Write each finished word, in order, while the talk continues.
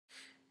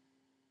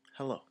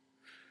Hello.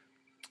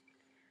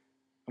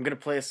 I'm gonna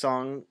play a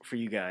song for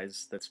you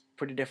guys that's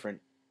pretty different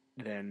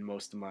than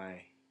most of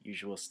my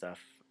usual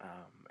stuff,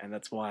 and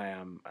that's why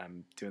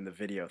I'm doing the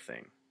video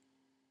thing,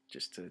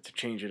 just to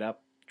change it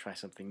up, try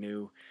something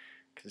new,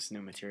 because it's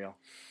new material.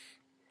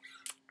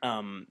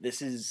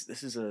 This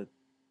is a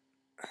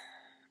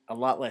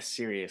lot less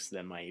serious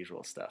than my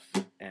usual stuff,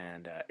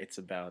 and it's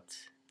about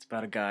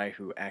a guy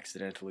who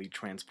accidentally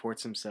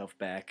transports himself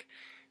back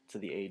to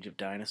the age of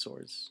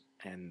dinosaurs,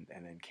 and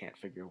then can't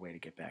figure a way to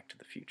get back to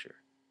the future.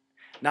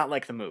 Not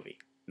like the movie,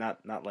 not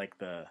like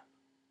the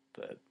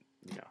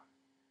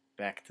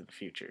Back to the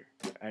Future.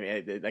 I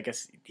mean, I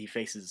guess he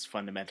faces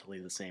fundamentally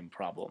the same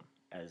problem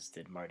as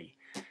did Marty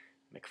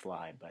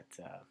McFly, but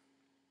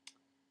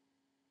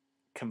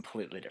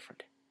completely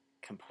different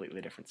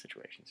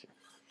situations here.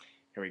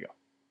 Here we go.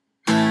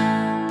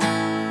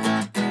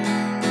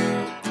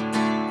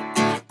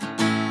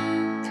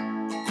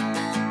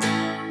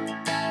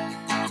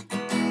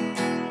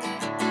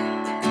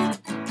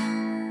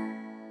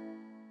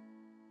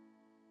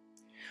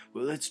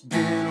 Well, it's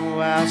been a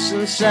while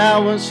since I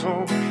was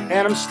home,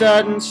 and I'm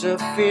starting to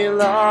feel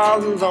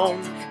all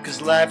alone. 'Cause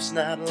life's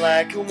not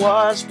like it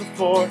was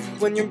before,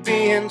 when you're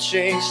being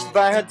chased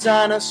by a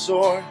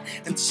dinosaur.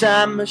 And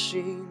time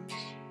machines,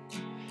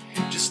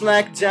 just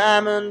like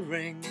diamond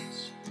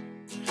rings,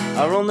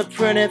 are only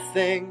pretty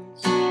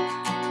things,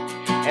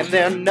 and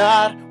they're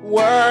not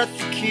worth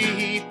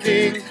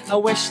keeping. I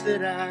wish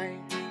that I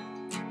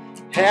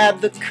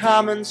had the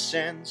common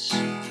sense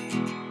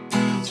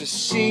to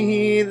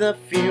see the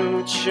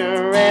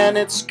future and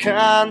its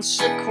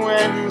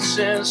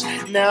consequences.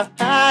 Now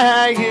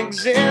I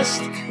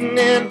exist in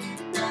many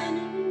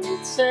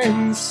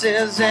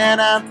senses,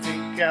 and I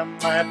think I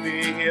might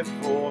be here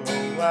for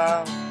a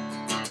while.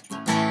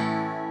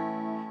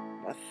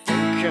 I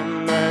think I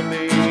might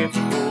be here for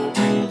a while.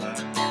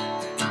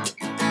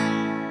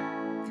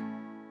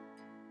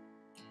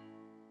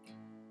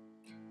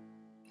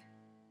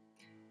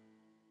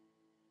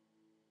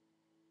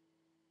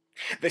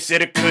 They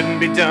said it couldn't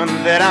be done,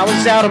 that I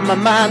was out of my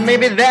mind.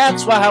 Maybe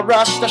that's why I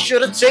rushed, I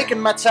should have taken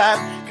my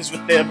time. 'Cause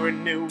with every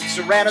new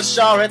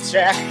Tyrannosaur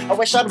attack, I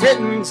wish I'd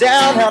written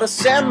down how to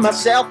send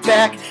myself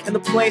back. And the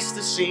place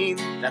to see,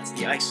 that's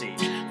the Ice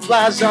Age,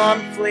 flies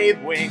on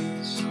flayed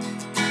wings.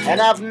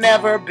 And I've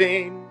never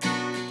been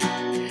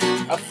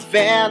a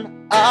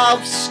fan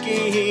of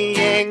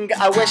skiing.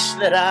 I wish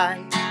that I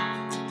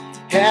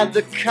had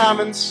the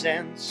common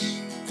sense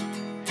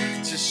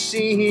to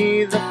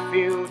see the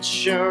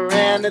future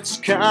and its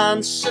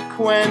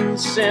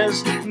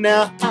consequences.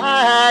 Now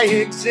I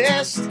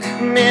exist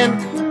in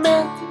many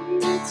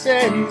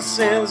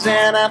senses,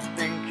 and I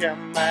think I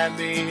might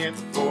be here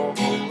for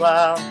a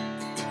while.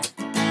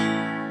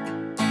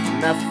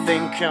 And I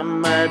think I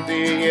might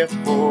be here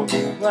for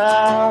a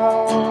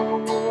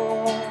while.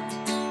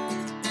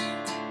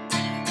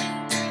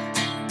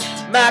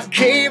 My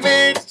cave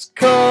is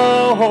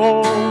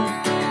cold,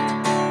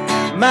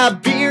 my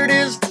beard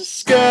is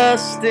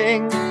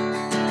disgusting,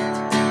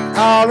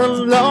 all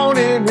alone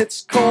in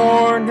its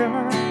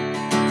corner.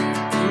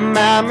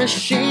 My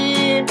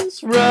machine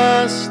is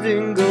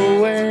rusting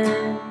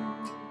away.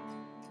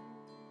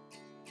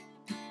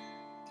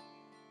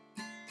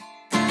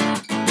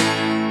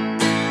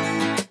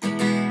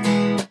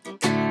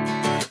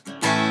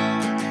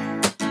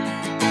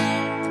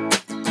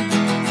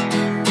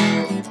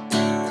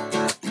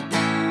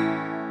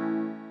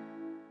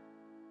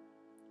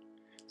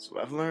 So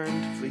I've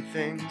learned to flee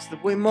things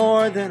that weigh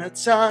more than a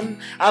ton.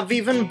 I've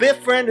even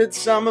befriended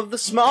some of the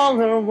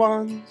smaller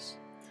ones.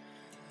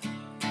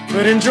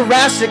 But in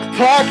Jurassic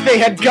Park they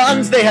had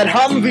guns, they had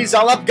Humvees.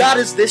 All I've got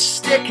is this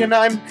stick, and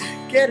I'm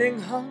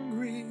getting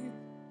hungry.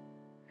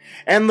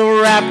 And the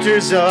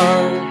raptors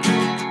are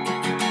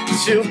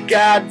too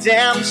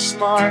goddamn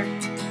smart.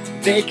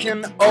 They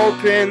can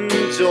open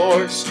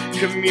doors,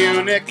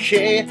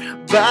 communicate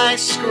by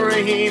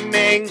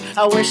screaming.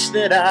 I wish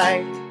that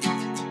I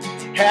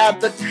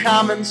had the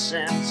common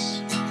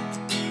sense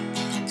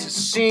to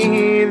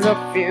see the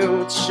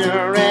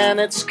future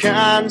and its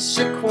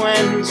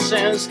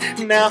consequences.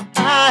 Now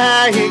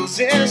I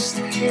exist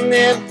in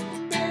many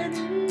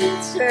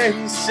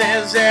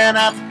senses, and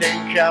I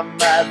think I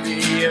might be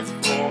here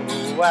for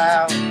a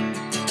while.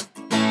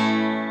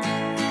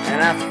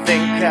 And I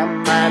think I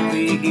might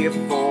be here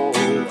for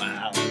a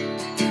while.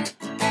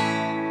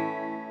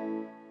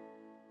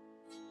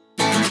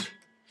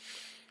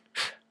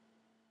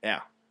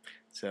 Yeah.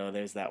 So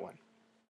there's that one.